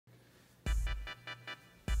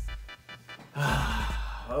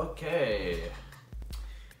Okay.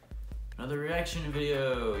 Another reaction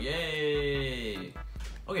video, yay!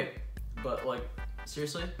 Okay, but like,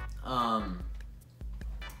 seriously,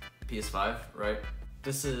 PS5, right?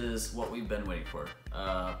 This is what we've been waiting for.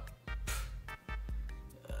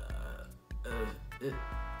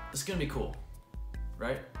 It's gonna be cool,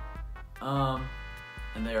 right? And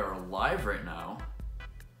they are live right now.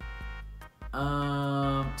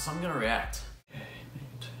 So I'm gonna react. Okay.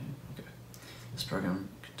 This program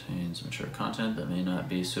contains mature content that may not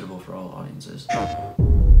be suitable for all audiences.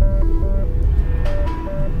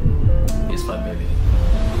 PS5 baby.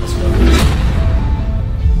 Let's go.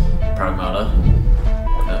 Pragmata.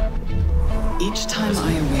 Each time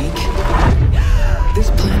I awake, this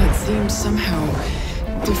planet seems somehow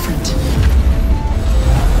different.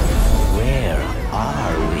 Where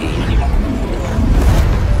are we?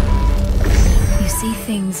 You see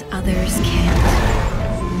things others can't.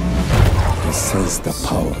 This is the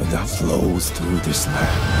power that flows through this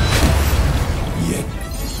land. Yet,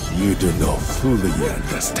 you do not fully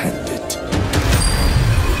understand it.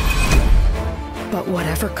 But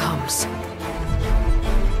whatever comes,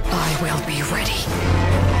 I will be ready.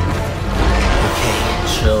 Okay,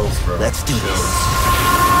 Chills, bro. let's do this.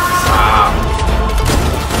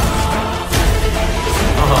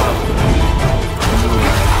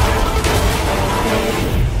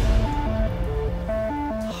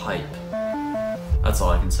 Hype. That's all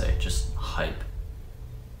I can say, just hype.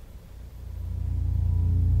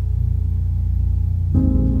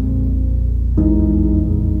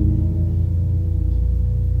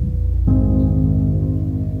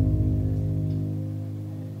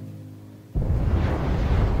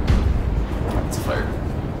 It's a fire.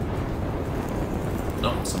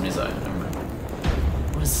 No, somebody's eye, never mind.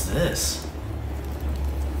 What is this?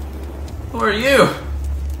 Who are you?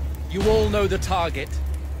 You all know the target.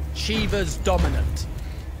 Shiva's dominant.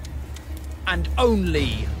 And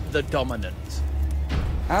only the dominant.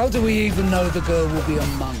 How do we even know the girl will be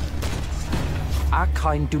among us? Our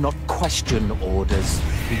kind do not question orders,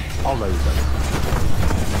 we follow them.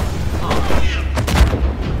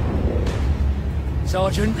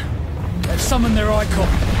 Sergeant, let's summon their icon.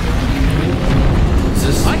 Is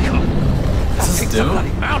this Icon? Is this It's a Doom?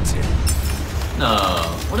 bloody mountain. No.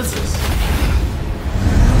 What is this?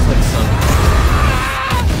 Looks like some.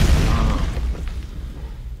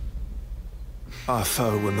 Our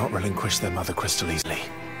foe will not relinquish their mother crystal easily.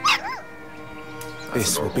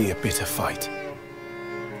 This will be a bitter fight.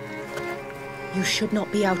 You should not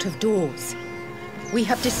be out of doors. We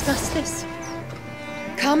have discussed this.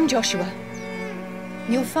 Come, Joshua.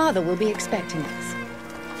 Your father will be expecting us.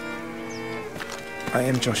 I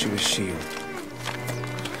am Joshua's shield.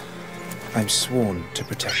 I'm sworn to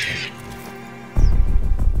protect him.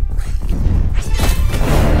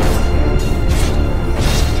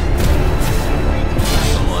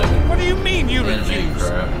 What do you mean you refuse?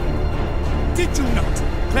 Crap. Did you not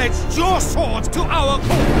pledge your swords to our cause?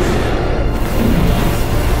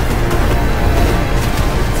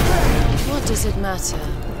 What does it matter?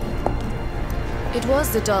 It was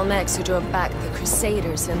the Dalmex who drove back the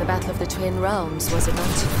Crusaders in the Battle of the Twin Realms, was it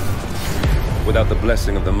not? Without the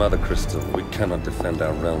blessing of the Mother Crystal, we cannot defend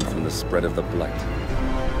our realm from the spread of the Blight.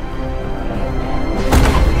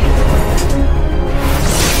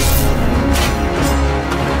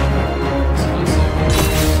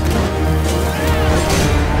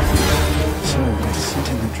 So, the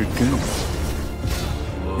Sentinel Dragoons.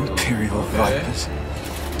 Imperial Vipers.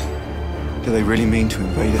 Do they really mean to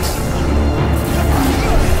invade us?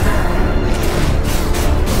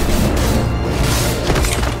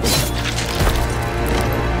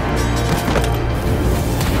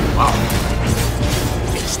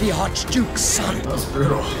 It's the Archduke's son. That was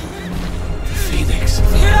brutal. Phoenix.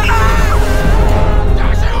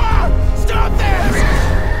 Joshua! Stop this!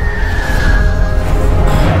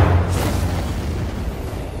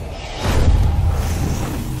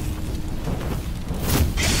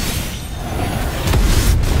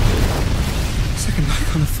 Second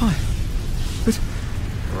icon of fire. But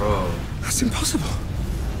Bro. that's impossible.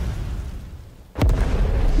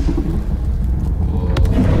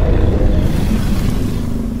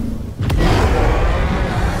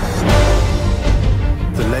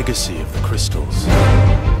 The legacy of the crystals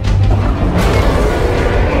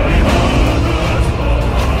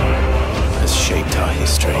has shaped our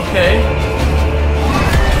history. Okay.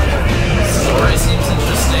 Story seems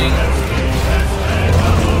interesting.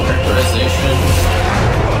 Characterization.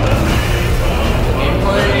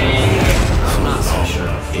 Gameplay. I'm not so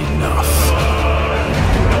sure. Enough.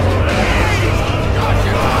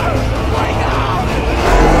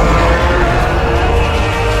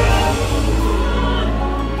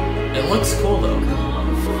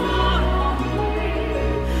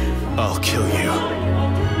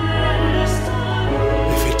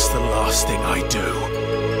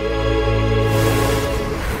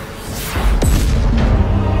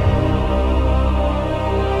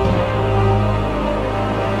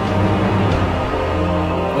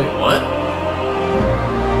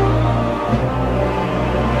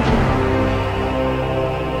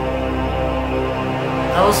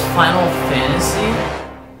 was Final Fantasy?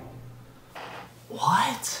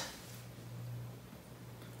 What?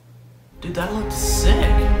 Dude, that looked sick.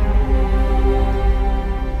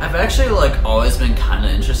 I've actually like always been kind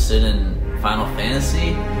of interested in Final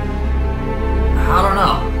Fantasy. I don't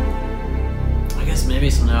know. I guess maybe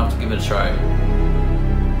someday I'll have to give it a try.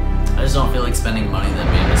 I just don't feel like spending money that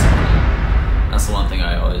being disappointed. That's the one thing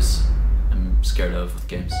I always am scared of with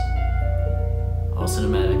games. All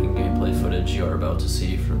cinematic and gameplay footage you are about to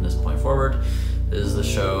see from this point forward is the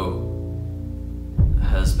show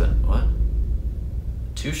has been what?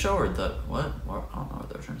 To show or the what? I don't know what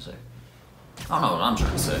they were trying to say. I don't know what I'm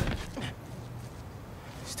trying to say.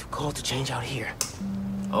 It's too cold to change out here.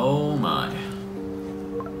 Oh my.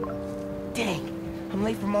 Dang, I'm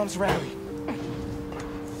late for Mom's rally.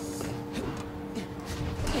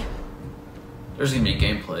 There's gonna be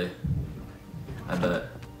gameplay. I bet.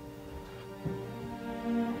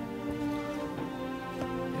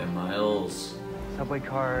 Yeah, Miles. Subway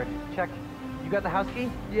card. Check. You got the house key?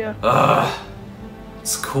 Yeah. Ugh.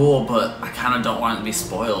 It's cool, but I kind of don't want it to be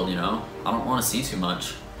spoiled, you know? I don't want to see too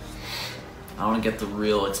much. I want to get the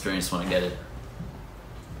real experience when I get it.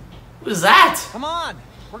 What is that? Come on!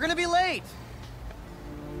 We're gonna be late!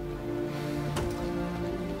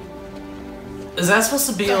 Is that supposed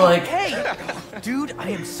to be like... Hey! Dude, I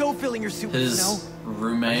am so feeling your suit with snow. His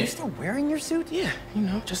roommate? Are you still wearing your suit? Yeah, you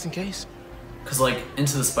know, just in case. Because like,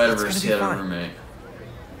 Into the Spider-Verse, he had fine. a roommate.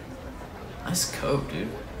 Nice coat, dude.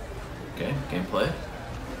 Okay, gameplay.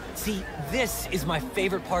 See, this is my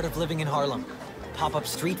favorite part of living in Harlem. Pop-up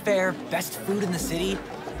street fair, best food in the city,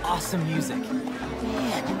 awesome music.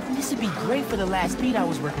 Man, this would be great for the last beat I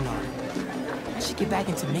was working on. I should get back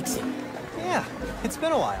into mixing. Yeah, it's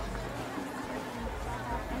been a while.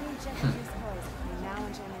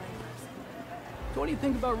 So what do you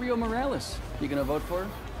think about Rio Morales? You gonna vote for her?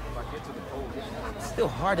 It's still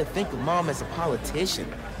hard to think of Mom as a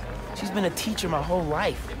politician. She's been a teacher my whole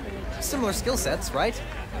life. Similar skill sets, right?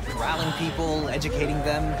 Corralling people, educating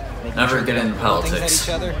them, making Never sure get they into don't throw things politics. at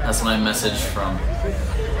each other. That's my message from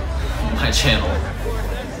my channel.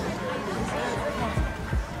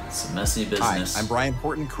 It's a messy business. Hi, I'm Brian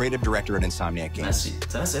Horton, creative director at Insomniac Games. Messy.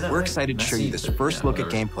 Did I say that We're right? excited to show Messy, you this but first yeah, look at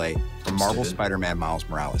whatever. gameplay from Marvel Spider-Man Miles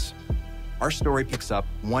Morales. Our story picks up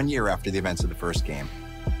 1 year after the events of the first game,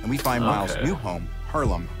 and we find Miles' new home,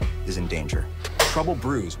 Harlem, is in danger. Trouble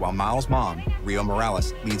brews while Miles' mom, Rio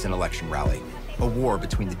Morales, leads an election rally. A war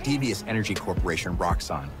between the devious energy corporation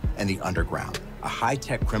Roxxon and the Underground, a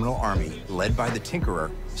high-tech criminal army led by the Tinkerer,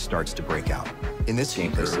 starts to break out. In this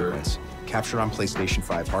gameplay sequence, captured on PlayStation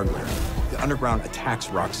 5 hardware, the Underground attacks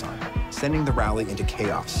Roxxon, sending the rally into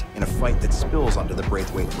chaos in a fight that spills onto the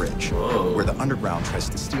Braithwaite Bridge, where the Underground tries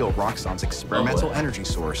to steal Roxxon's experimental energy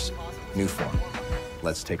source, Newform.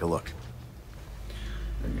 Let's take a look.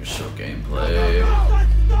 I'm gonna show gameplay.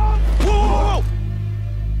 Whoa!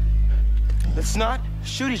 Let's not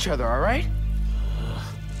shoot each other, all right?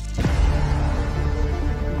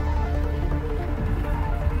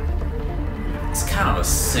 It's kind of a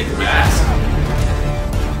sick mask.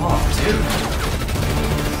 Oh, dude.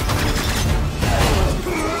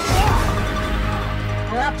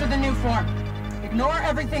 We're after the new form. Ignore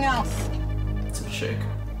everything else. It's a shake.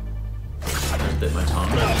 I bit my tongue.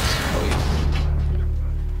 Oh, yeah.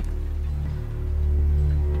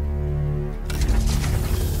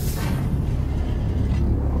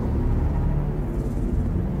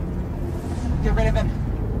 Get rid of him.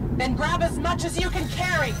 Then grab as much as you can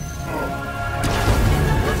carry.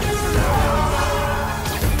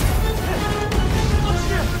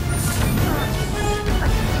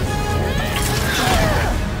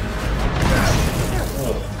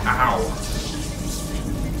 Ow.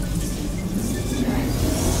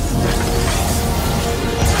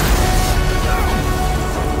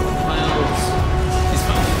 He's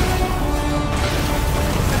fine.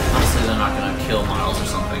 Honestly, they're not gonna kill Miles or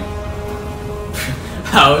something.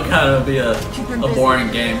 That would kind of be a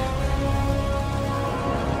boring game.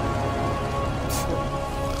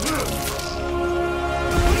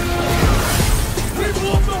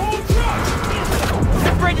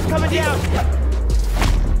 That bridge is coming down!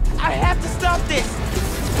 I have to stop this!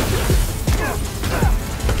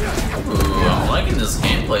 Ooh, I'm liking this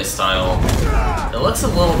gameplay style. It looks a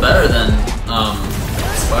little better than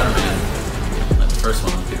Spider-Man, like the first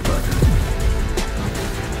one with Peter Parker.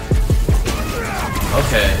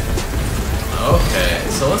 Okay. Okay,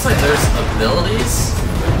 so it looks like there's abilities,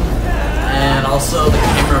 and also the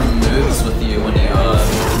camera moves with you when you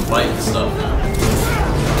fight and stuff.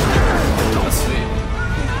 That's sweet.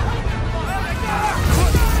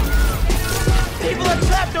 People are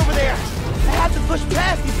trapped over there! I have to push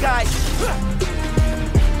past these guys!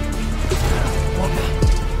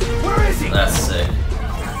 Where is he? That's sick.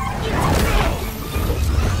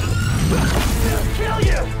 Kill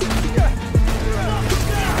you!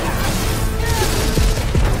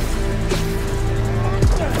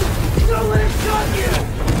 Don't let him shot you!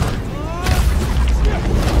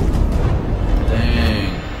 Dang.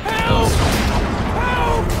 Help!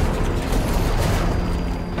 Help!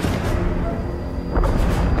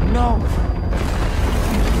 No.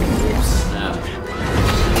 Snap.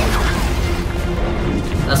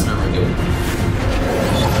 That's never good.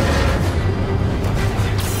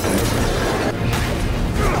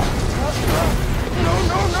 No!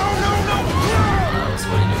 That's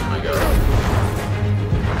what you do, my god.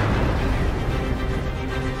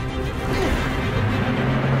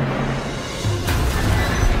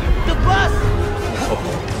 The bus! Oh,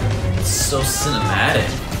 it's so cinematic.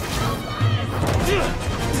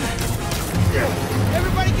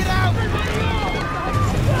 Everybody get out!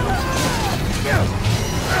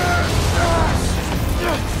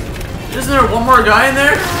 Isn't there one more guy in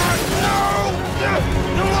there?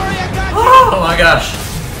 Don't worry, I got you! Oh my gosh.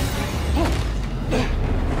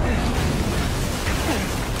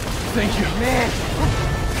 Thank you. Man!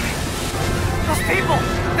 Those people!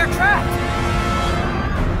 They're trapped!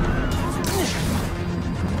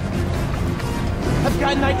 I've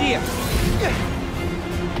got an idea!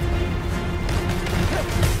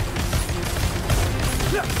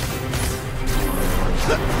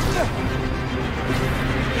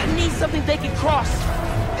 I need something they can cross!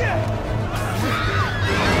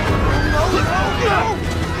 No!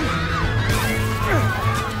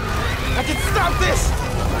 I can stop this!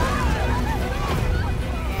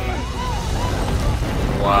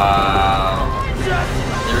 Wow.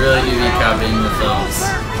 They really do be copying the films.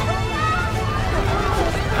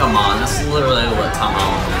 Come on, this is literally what Tom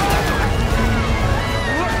Holland did.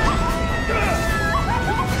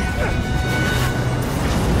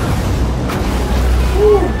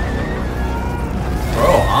 Woo.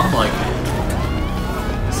 Bro, I'm like,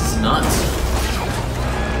 this is nuts.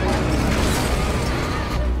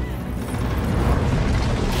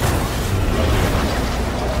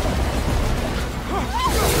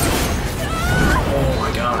 Oh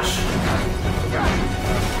my gosh.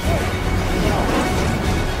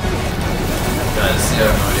 Guys, you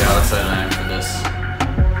have no idea how excited I am for this.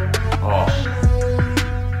 Oh.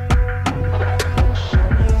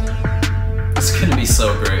 It's gonna be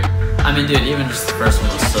so great. I mean, dude, even just the first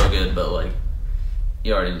one was so good, but like,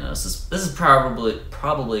 you already know this is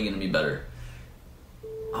probably gonna be better.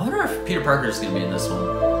 I wonder if Peter Parker is gonna be in this one.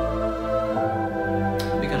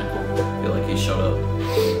 That'd be kind of cool. I feel like he showed up.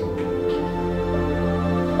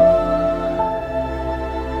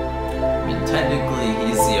 I mean, technically,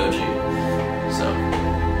 he's the OG, so.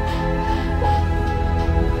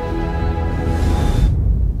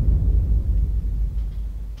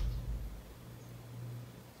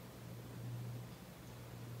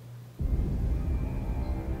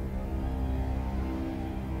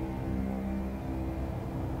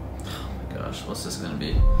 What's this gonna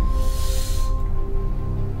be?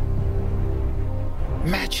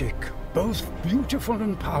 Magic, both beautiful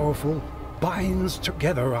and powerful, binds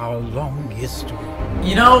together our long history.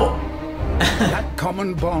 You know, that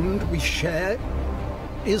common bond we share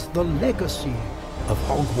is the legacy of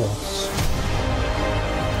Hogwarts.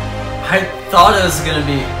 I thought it was gonna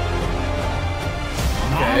be.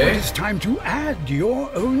 Now it is time to add your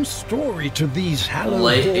own story to these hallowed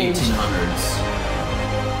late halls. 1800s.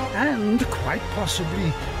 And quite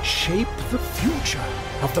possibly shape the future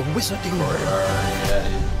of the wizarding world.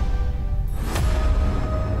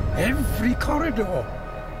 Every corridor,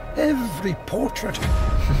 every portrait,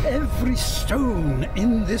 every stone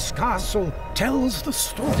in this castle tells the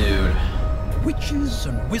story. Dude. Of witches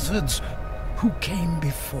and wizards who came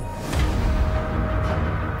before.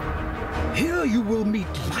 Here you will meet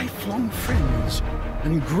lifelong friends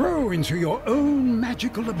and grow into your own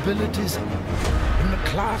magical abilities in the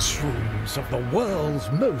classrooms of the world's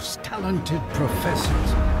most talented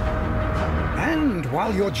professors. And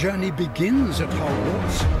while your journey begins at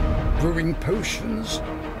Hogwarts, brewing potions,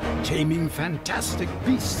 taming fantastic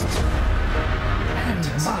beasts, and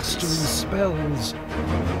mastering spells,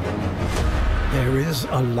 there is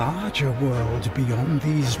a larger world beyond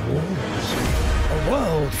these walls. A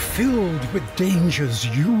world filled with dangers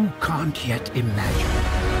you can't yet imagine.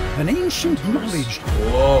 An ancient knowledge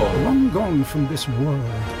long gone from this world.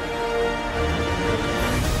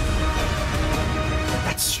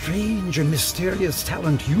 That strange and mysterious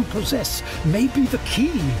talent you possess may be the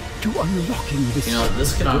key to unlocking this. You know,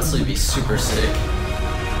 this could honestly be super sick.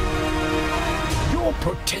 Your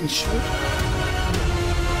potential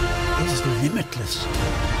is limitless.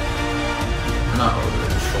 not over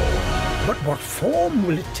control. But what form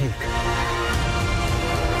will it take?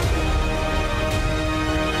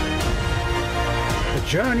 The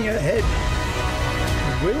journey ahead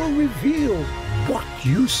will reveal what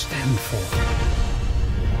you stand for.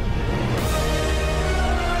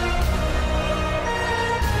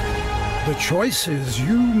 The choices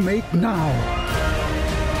you make now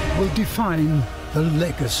will define the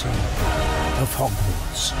legacy of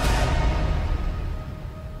Hogwarts.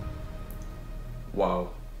 Wow.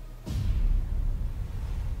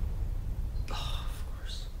 Oh, of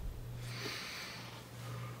course.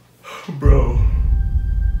 Bro.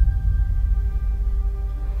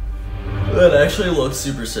 That actually looks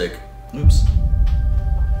super sick. Oops.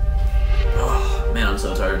 Oh, man, I'm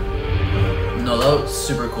so tired. No, that looks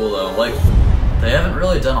super cool though. Like, they haven't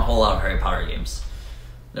really done a whole lot of Harry Potter games.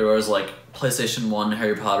 There was like PlayStation 1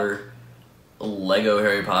 Harry Potter, Lego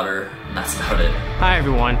Harry Potter, and that's about it. Hi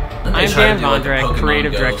everyone, I'm Dan Vondrak,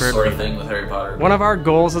 creative director at Raven. One of our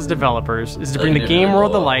goals as developers is to bring the game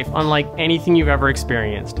world to life unlike anything you've ever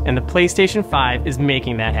experienced, and the PlayStation 5 is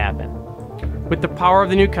making that happen. With the power of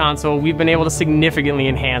the new console, we've been able to significantly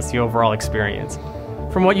enhance the overall experience.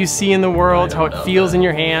 From what you see in the world, to how it feels in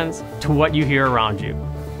your hands, to what you hear around you.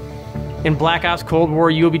 In Black Ops Cold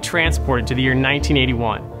War, you will be transported to the year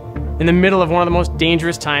 1981, in the middle of one of the most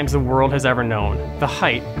dangerous times the world has ever known, the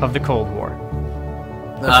height of the Cold War.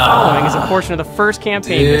 What's following is a portion of the first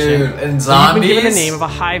campaign mission, and where you've been given the name of a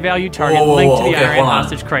high-value target linked to the Iran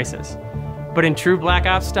hostage crisis. But in true Black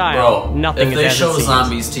Ops style, nothing is as it seems. If they show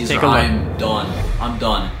zombies teaser, I'm done. I'm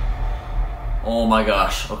done. Oh my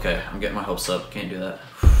gosh. Okay, I'm getting my hopes up. Can't do that.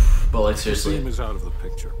 But like seriously. The team is out of the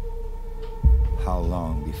picture. How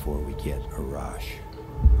long before we get a rush?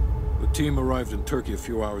 The team arrived in Turkey a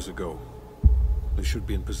few hours ago. They should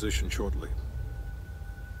be in position shortly.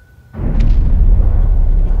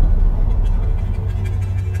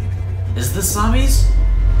 Is this zombies?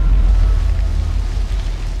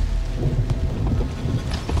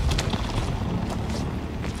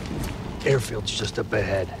 Airfield's just up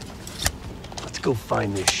ahead. Let's go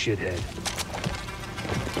find this shithead.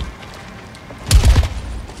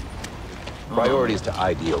 Priority is to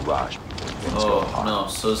ID Raj. Oh, no.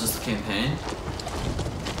 So is this the campaign?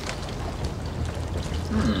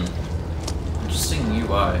 Interesting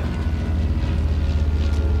UI.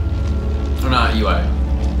 Or not UI.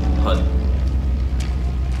 HUD.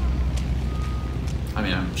 I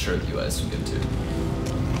mean, I'm sure the UI is good too.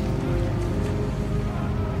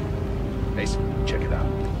 Mason, check it out.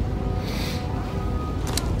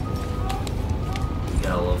 You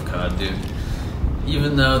gotta love COD, dude.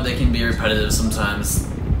 Even though they can be repetitive sometimes.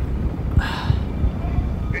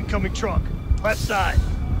 Incoming truck, left side.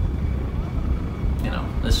 You know,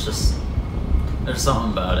 it's just, there's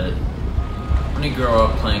something about it. When you grow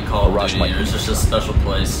up playing Call of Duty, there's just a special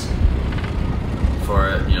place for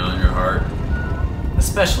it, you know, in your heart.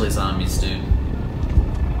 Especially zombies, dude.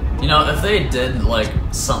 You know, if they did like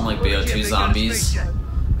something like BO2 Zombies.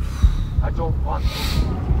 I don't want.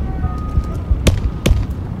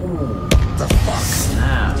 Ooh, the fuck?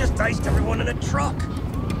 Snap. Just iced everyone in a truck.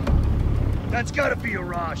 That's gotta be a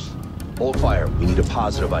rush. Hold fire. We need a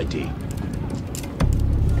positive ID.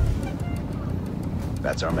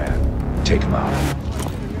 That's our man. Take him out.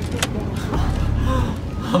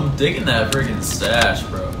 I'm digging that freaking stash,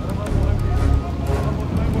 bro.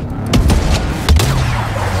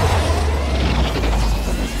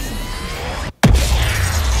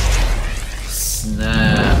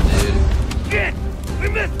 Snap, dude. Shit! We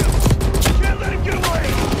missed him! Can't let him get away!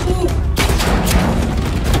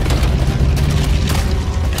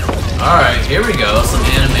 Alright, here we go. Some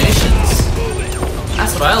animations.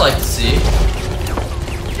 That's what I like to see.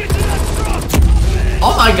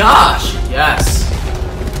 Oh my gosh! Yes.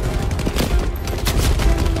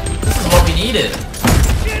 This is what we needed.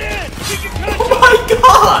 Oh my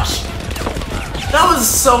gosh! That was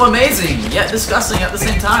so amazing, yet disgusting at the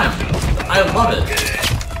same time. I love it.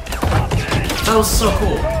 That was so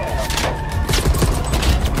cool.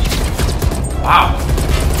 Wow.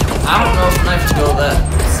 I don't know if knife to go that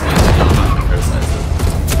smooth. I'm not gonna criticize it.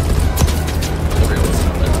 Everyone's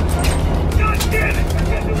got that. God damn it!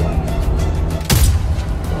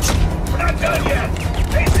 We're not done yet!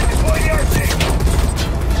 Mason, deploy the RC!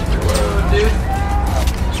 Whoa, dude.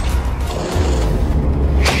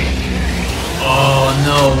 Oh,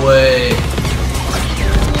 no way.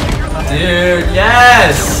 Dude,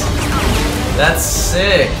 yes! That's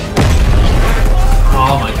sick.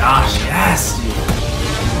 Oh my gosh, yes, dude.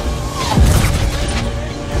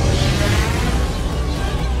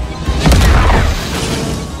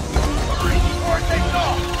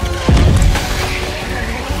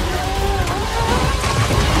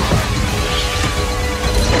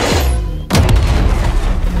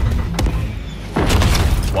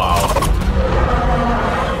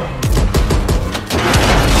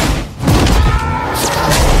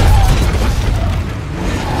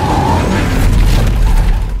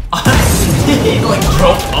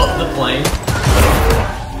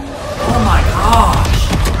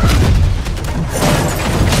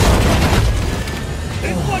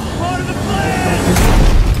 That's part of the plan!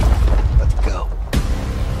 Let's go.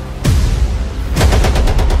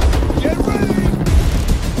 Get ready!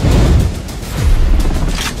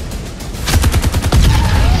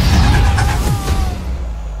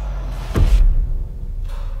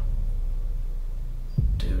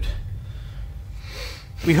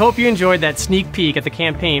 We hope you enjoyed that sneak peek at the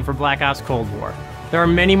campaign for Black Ops Cold War. There are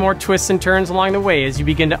many more twists and turns along the way as you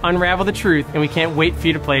begin to unravel the truth, and we can't wait for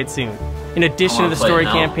you to play it soon. In addition to the story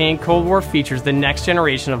campaign, Cold War features the next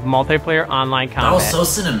generation of multiplayer online combat. That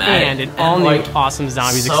was so cinematic. And an all-new awesome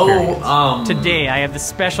zombies experience. Today, I have the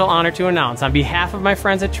special honor to announce on behalf of my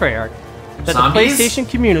friends at Treyarch that the PlayStation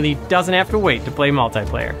community doesn't have to wait to play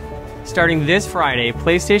multiplayer. Starting this Friday,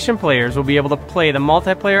 PlayStation players will be able to play the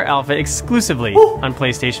multiplayer alpha exclusively on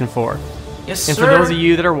PlayStation 4. Yes, and for those of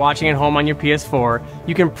you that are watching at home on your PS4,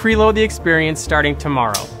 you can preload the experience starting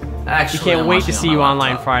tomorrow. Actually, we can't wait to see you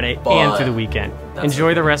online Friday and through the weekend.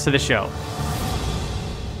 Enjoy the rest of the show.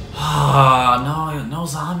 No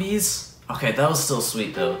zombies? Okay, that was still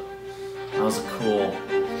sweet though. That was a cool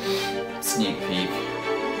sneak peek.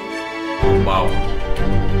 Wow.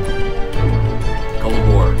 Cold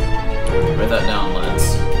War. Write that down,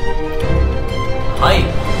 lads.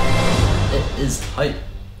 Hype! It is hype.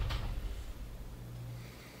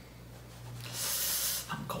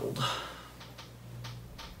 I'm cold.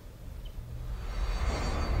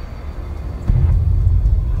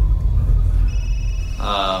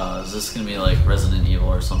 Is this gonna be like Resident Evil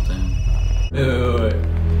or something? Wait.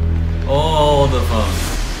 Oh, the phone.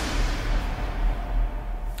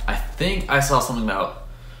 I think I saw something about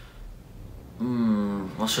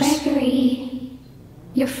let's just... Gregory,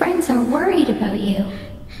 your friends are worried about you.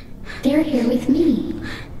 They're here with me.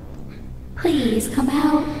 Please, come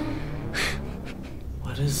out.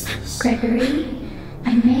 What is this? Gregory,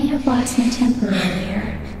 I may have lost my temper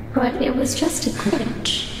earlier, but it was just a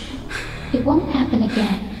glitch. It won't happen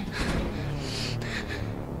again.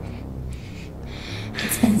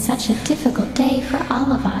 It's been such a difficult day for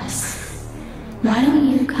all of us. Why don't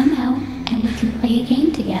you come out and we can play a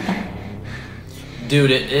game together?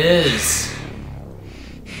 Dude, it is.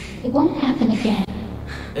 It won't happen again.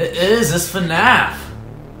 It is. It's FNAF.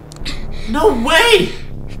 No way!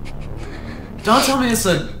 Don't tell me it's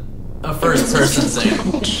a first-person thing.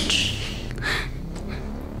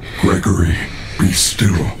 Gregory, be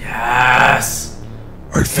still. Yes.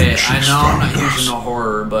 I think she's I know I'm not found huge us. into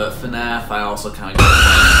horror, but FNAF I also kind of get.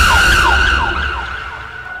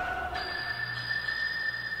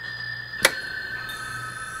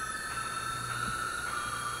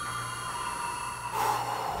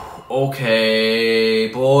 Okay,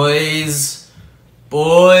 boys.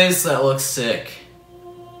 Boys, that looks sick.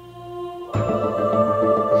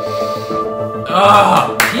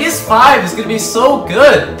 PS5 is gonna be so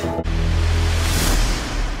good.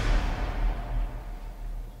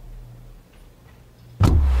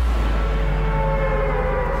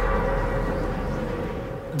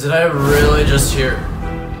 Did I really just hear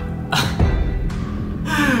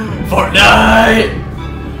Fortnite?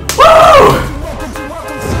 Woo!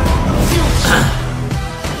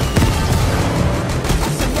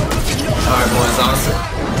 Alright, boys, honestly.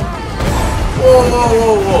 Whoa, whoa,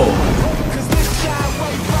 whoa, whoa.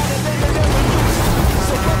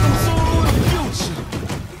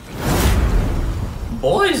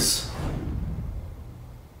 Boys.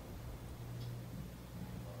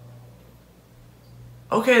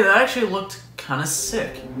 Okay, that actually looked kind of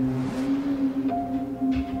sick.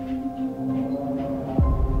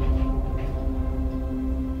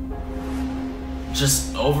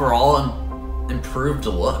 Just overall improved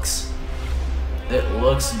looks. It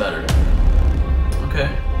looks better. Okay.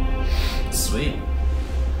 Sweet.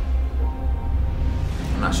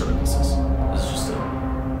 I'm not sure what this is. This is just a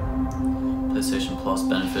PlayStation Plus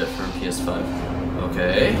benefit for PS5.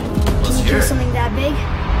 Okay. Let's hear it. Something that big?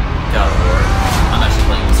 God of War. I'm actually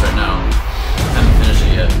playing this right now. Haven't finished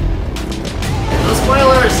it yet. No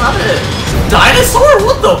spoiler, it's not it! Dinosaur?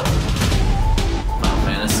 What the? Final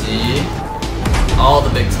Fantasy. All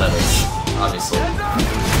the big titles. Obviously.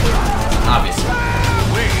 Obviously.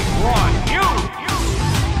 We want you!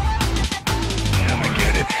 Never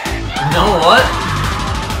get it. You know what?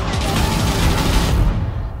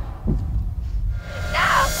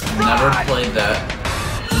 Never played that.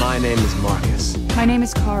 My name is Marcus. My name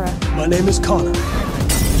is Kara. My name is Connor.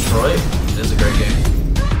 Detroit is a great game.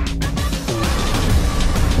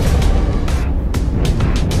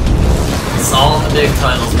 It's all the big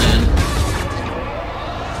titles, man.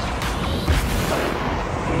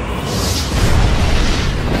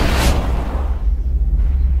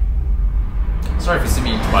 Sorry if you see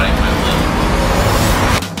me biting my lip.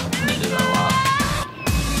 I do that a lot.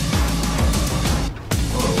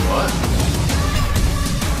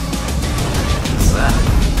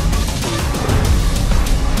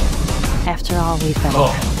 always been.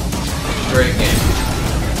 Oh, great game.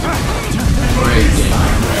 Great game.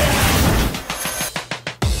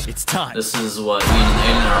 It's time. This is what me and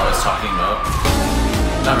Aiden are always talking about.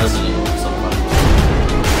 Not Resident Evil, something.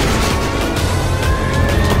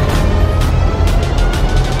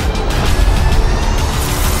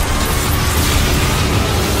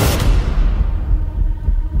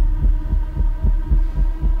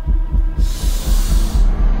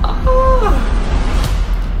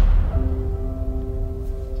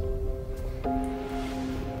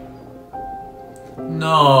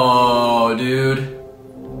 No, dude.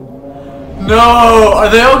 No! Are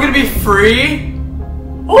they all gonna be free?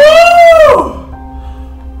 Woo!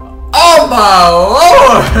 Oh my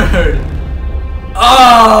lord!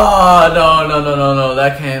 Ah, oh, no,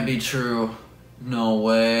 that can't be true. No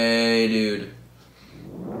way, dude.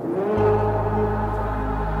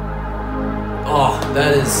 Oh,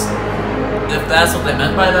 that is... If that's what they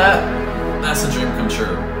meant by that, that's a dream come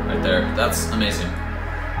true right there. That's amazing.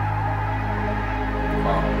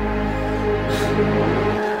 Wow.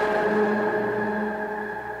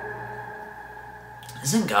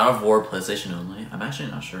 Isn't God of War PlayStation only? I'm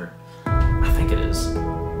actually not sure. I think it is.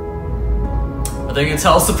 Are they gonna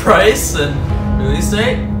tell us the price and release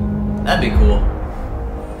date? That'd be cool.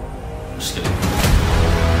 Just kidding. I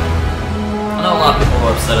know a lot of people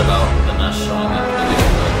were upset about them not showing it really,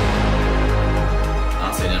 but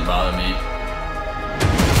honestly, it didn't bother me.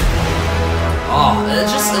 Oh,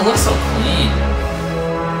 it looks so clean.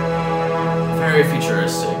 Very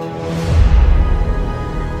futuristic.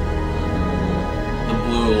 The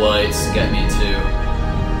blue lights get me too.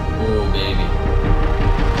 Ooh, baby.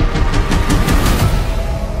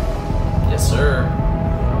 Yes, sir.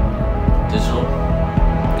 Digital.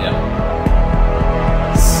 Yep.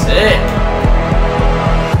 Sick.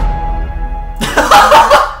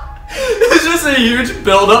 It's just a huge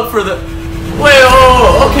build-up for the... Wait,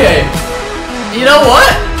 oh, okay. You know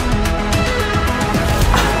what?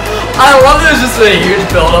 I love there's just a huge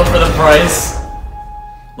build-up for the price.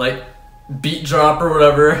 Like, beat drop or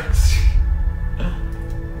whatever.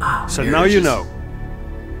 So now you know.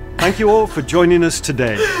 Thank you all for joining us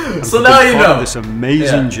today. And So for now being you part of know. this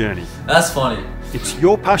amazing journey. That's funny. It's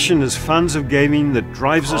your passion as fans of gaming that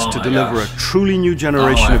drives us Oh to my deliver gosh. a truly new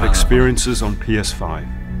generation Oh, of I experiences on PS5.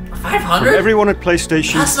 500? From everyone at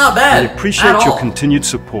PlayStation, That's not bad we appreciate at your all. continued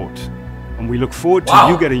support. And we look forward to Wow.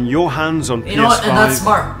 you getting your hands on You know what? PS5 And that's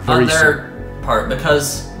smart very on soon. their part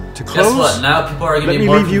because To guess close, what? Now people are going let to me be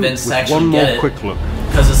more leave you convinced to with actually one more get it quick look.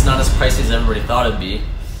 because it's not as pricey as everybody thought it'd be.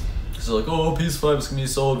 Because they're like, oh, PS5 is going to be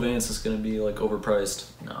so advanced, it's going to be like overpriced.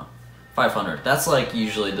 No, 500. That's like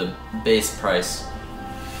usually the base price,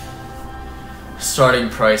 starting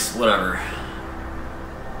price, whatever.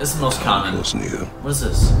 This is the most common. What is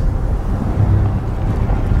this?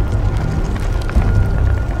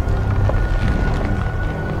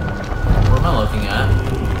 What am I looking at?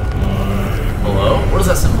 Hello? What is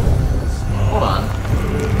that symbol? Hold on.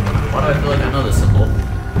 Why do I feel like I know this symbol?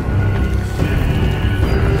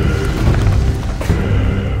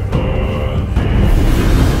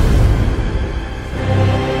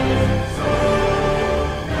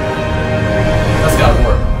 That's God of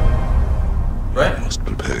War. Right? You must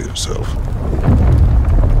prepare yourself.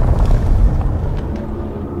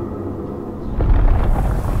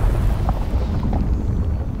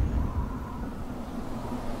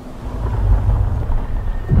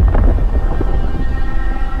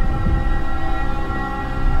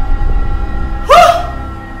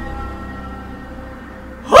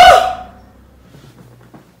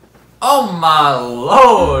 Oh my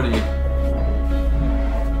lordy!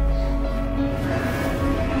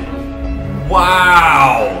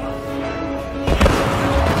 Wow!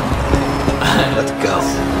 Let's go.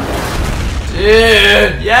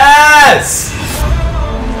 Dude, yes!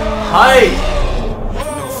 Hype!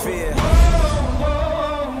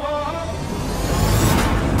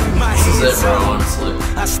 This is it, bro, honestly.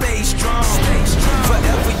 I stay strong,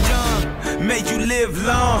 forever young, may you live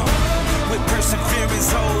long. With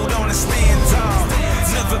perseverance, hold on and stand tall.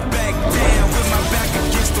 Never back down with my back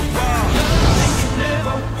against the wall.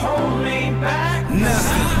 Never hold me back.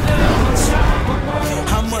 Nothing.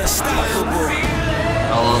 I'm unstoppable. I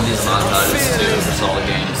love these montages too, just all the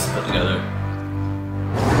games put together.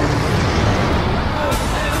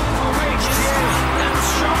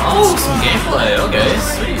 Oh, some gameplay, okay,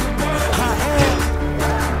 sweet.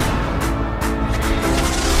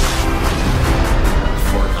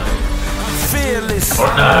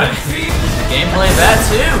 Fortnite. Gameplay that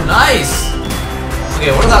too, nice!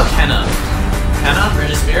 Okay, what about Kenna? Kenna,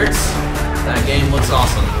 Bridge of Spirits? That game looks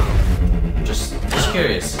awesome. Just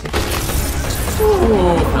curious.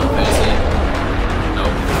 Ooh, Final Fantasy.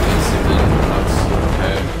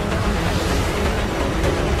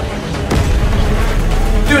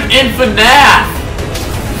 in FNAF!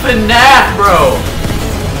 FNAF, bro!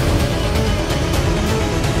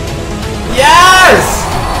 Yes!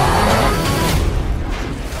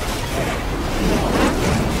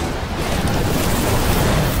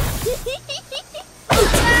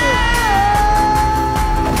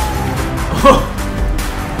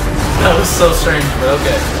 That was so strange, but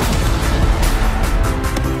okay.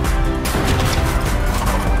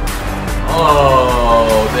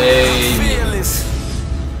 Oh, baby.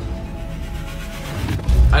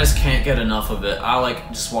 I just can't get enough of it. I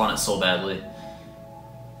just want it so badly.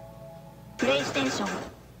 PlayStation.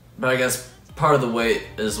 But I guess part of the wait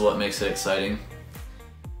is what makes it exciting.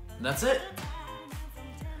 And that's it.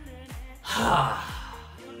 Wow.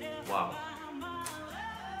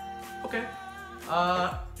 Okay.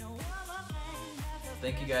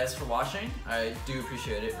 Thank you guys for watching. I do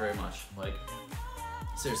appreciate it very much.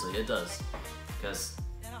 Seriously, it does. Because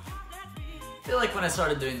I feel like when I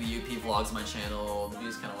started doing the UP vlogs on my channel, the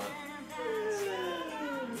views kind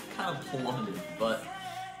of plummeted, but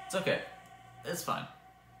it's okay. It's fine.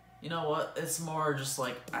 You know what? It's more just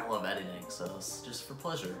I love editing, so it's just for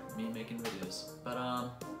pleasure, me making videos. But,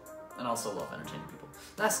 and also love entertaining people.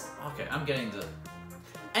 That's, okay, I'm getting to...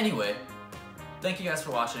 Anyway, thank you guys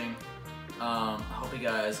for watching. I hope you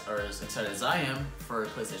guys are as excited as I am for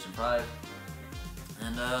PlayStation 5.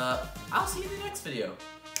 And, I'll see you in the next video.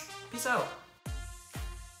 Peace out.